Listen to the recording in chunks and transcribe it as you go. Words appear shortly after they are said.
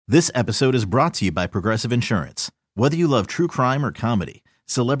This episode is brought to you by Progressive Insurance. Whether you love true crime or comedy,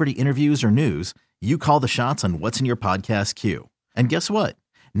 celebrity interviews or news, you call the shots on what's in your podcast queue. And guess what?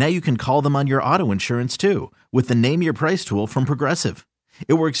 Now you can call them on your auto insurance too with the Name Your Price tool from Progressive.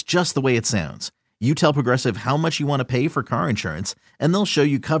 It works just the way it sounds. You tell Progressive how much you want to pay for car insurance, and they'll show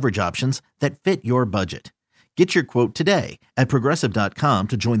you coverage options that fit your budget. Get your quote today at Progressive.com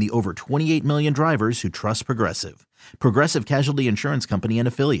to join the over 28 million drivers who trust Progressive. Progressive Casualty Insurance Company and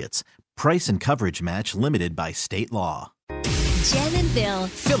Affiliates. Price and coverage match limited by state law. Jen and Bill.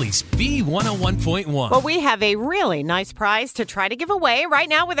 Phillies B101.1. Well, we have a really nice prize to try to give away right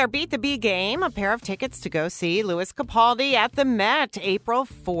now with our Beat the Bee game. A pair of tickets to go see Louis Capaldi at the Met April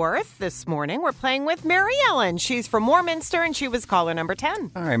 4th. This morning, we're playing with Mary Ellen. She's from Warminster, and she was caller number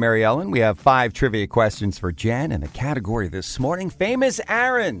 10. All right, Mary Ellen, we have 5 trivia questions for Jen, and the category this morning, famous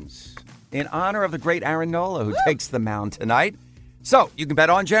Aarons, in honor of the great Aaron Nola, who takes the mound tonight. So, you can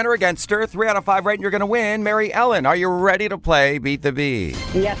bet on Jen or against her. 3 out of 5 right, and you're going to win. Mary Ellen, are you ready to play Beat the Bee?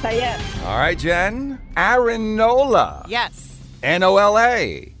 Yes, I am. All right, Jen. Aaron Nola. Yes.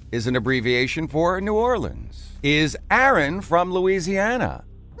 N-O-L-A is an abbreviation for New Orleans. Is Aaron from Louisiana?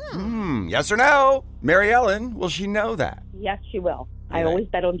 Yes or no? Mary Ellen, will she know that? Yes, she will. I always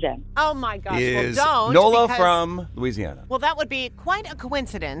bet on Jen. Oh, my gosh. Is well, don't. Nola because, from Louisiana? Well, that would be quite a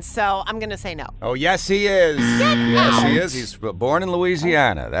coincidence, so I'm going to say no. Oh, yes, he is. Yes, he is. He's born in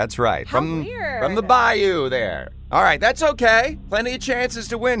Louisiana. That's right. How weird. From the bayou there. All right, that's okay. Plenty of chances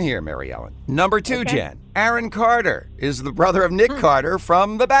to win here, Mary Ellen. Number 2, Okay. Jen. Aaron Carter is the brother of Nick Carter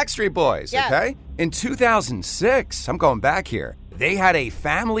from the Backstreet Boys, Yes. okay? In 2006, I'm going back here, they had a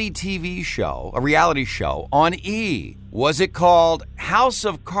family TV show, a reality show on E! Was it called House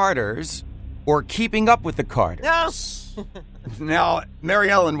of Carters or Keeping Up with the Carters? No. Now, Mary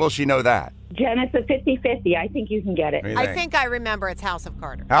Ellen, will she know that? Jen, it's a 50-50. I think you can get it. What do you I think I remember it's House of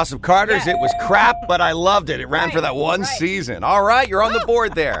Carter. House of Carters, Yeah. It was crap, but I loved it. It ran Right, for that one right. season. All right, you're on the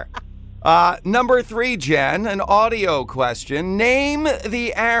board there. Number 3, Jen, an audio question. Name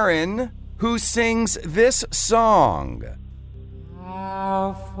the Aaron who sings this song.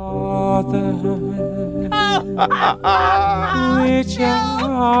 Our Father, which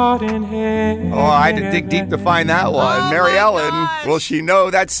art in heaven. Oh, I had to dig deep to find that one. Oh, Mary my Ellen, gosh. will she know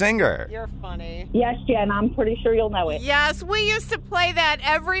that singer? You're funny. Yes, Jen, I'm pretty sure you'll know it. Yes, we used to play that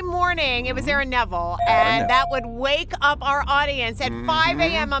every morning. It was Aaron Neville, and that would wake up our audience at 5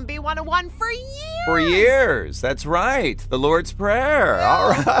 a.m. on B101 for years. For years, that's right. The Lord's Prayer. All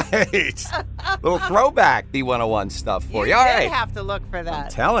right. Little throwback B101 stuff for you. All did right. have to look for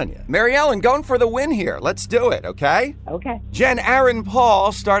that. Telling you. Mary Ellen, going for the win here. Let's do it, okay? Okay. Jen, Aaron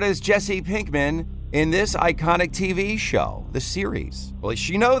Paul starred as Jesse Pinkman in this iconic TV show, the series. Will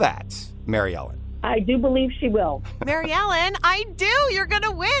she know that, Mary Ellen? I do believe she will. Mary Ellen, I do. You're going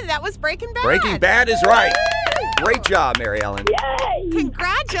to win. That was Breaking Bad. Breaking Bad is right. Great job, Mary Ellen. Yay!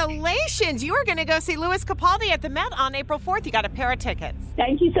 Congratulations. You are going to go see Louis Capaldi at the Met on April 4th. You got a pair of tickets.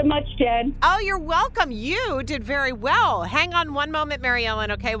 Thank you so much, Jen. Oh, you're welcome. You did very well. Hang on one moment, Mary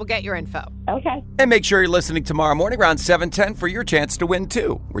Ellen, okay? We'll get your info. Okay. And make sure you're listening tomorrow morning around 7:10 for your chance to win,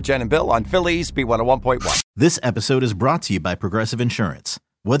 too. We're Jen and Bill on Phillies B101.1. This episode is brought to you by Progressive Insurance.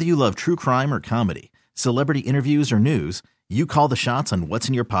 Whether you love true crime or comedy, celebrity interviews or news, you call the shots on what's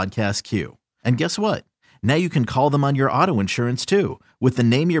in your podcast queue. And guess what? Now you can call them on your auto insurance too with the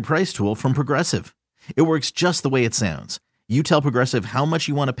Name Your Price tool from Progressive. It works just the way it sounds. You tell Progressive how much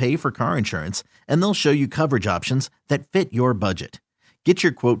you want to pay for car insurance, and they'll show you coverage options that fit your budget. Get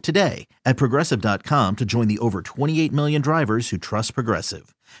your quote today at Progressive.com to join the over 28 million drivers who trust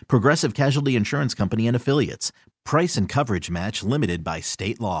Progressive. Progressive Casualty Insurance Company and Affiliates. Price and coverage match limited by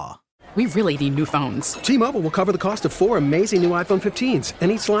state law. We really need new phones. T-Mobile will cover the cost of 4 amazing new iPhone 15s, and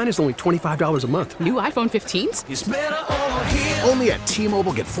each line is only $25 a month. New iPhone 15s? Only at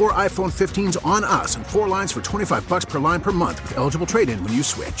T-Mobile, get 4 iPhone 15s on us and 4 lines for $25 per line per month with eligible trade-in when you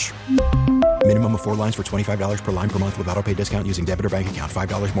switch. Minimum of 4 lines for $25 per line per month with autopay discount using debit or bank account.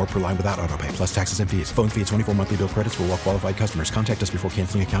 $5 more per line without autopay, plus taxes and fees. Phone fee at 24 monthly bill credits for well-qualified customers. Contact us before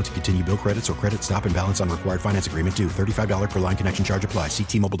canceling account to continue bill credits or credit stop and balance on required finance agreement due. $35 per line connection charge applies. See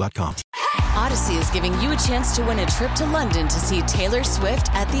T-Mobile.com. Odyssey is giving you a chance to win a trip to London to see Taylor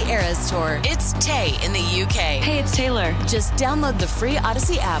Swift at the Eras Tour. It's Tay in the UK. Hey, it's Taylor. Just download the free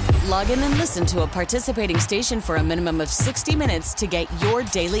Odyssey app, log in and listen to a participating station for a minimum of 60 minutes to get your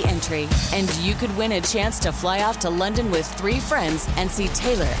daily entry. And you could win a chance to fly off to London with 3 friends and see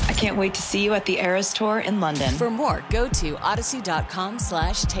Taylor. I can't wait to see you at the Eras Tour in London. For more, go to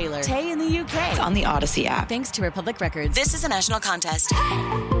odyssey.com/Taylor. Tay in the UK. It's on the Odyssey app. Thanks to Republic Records. This is a national contest.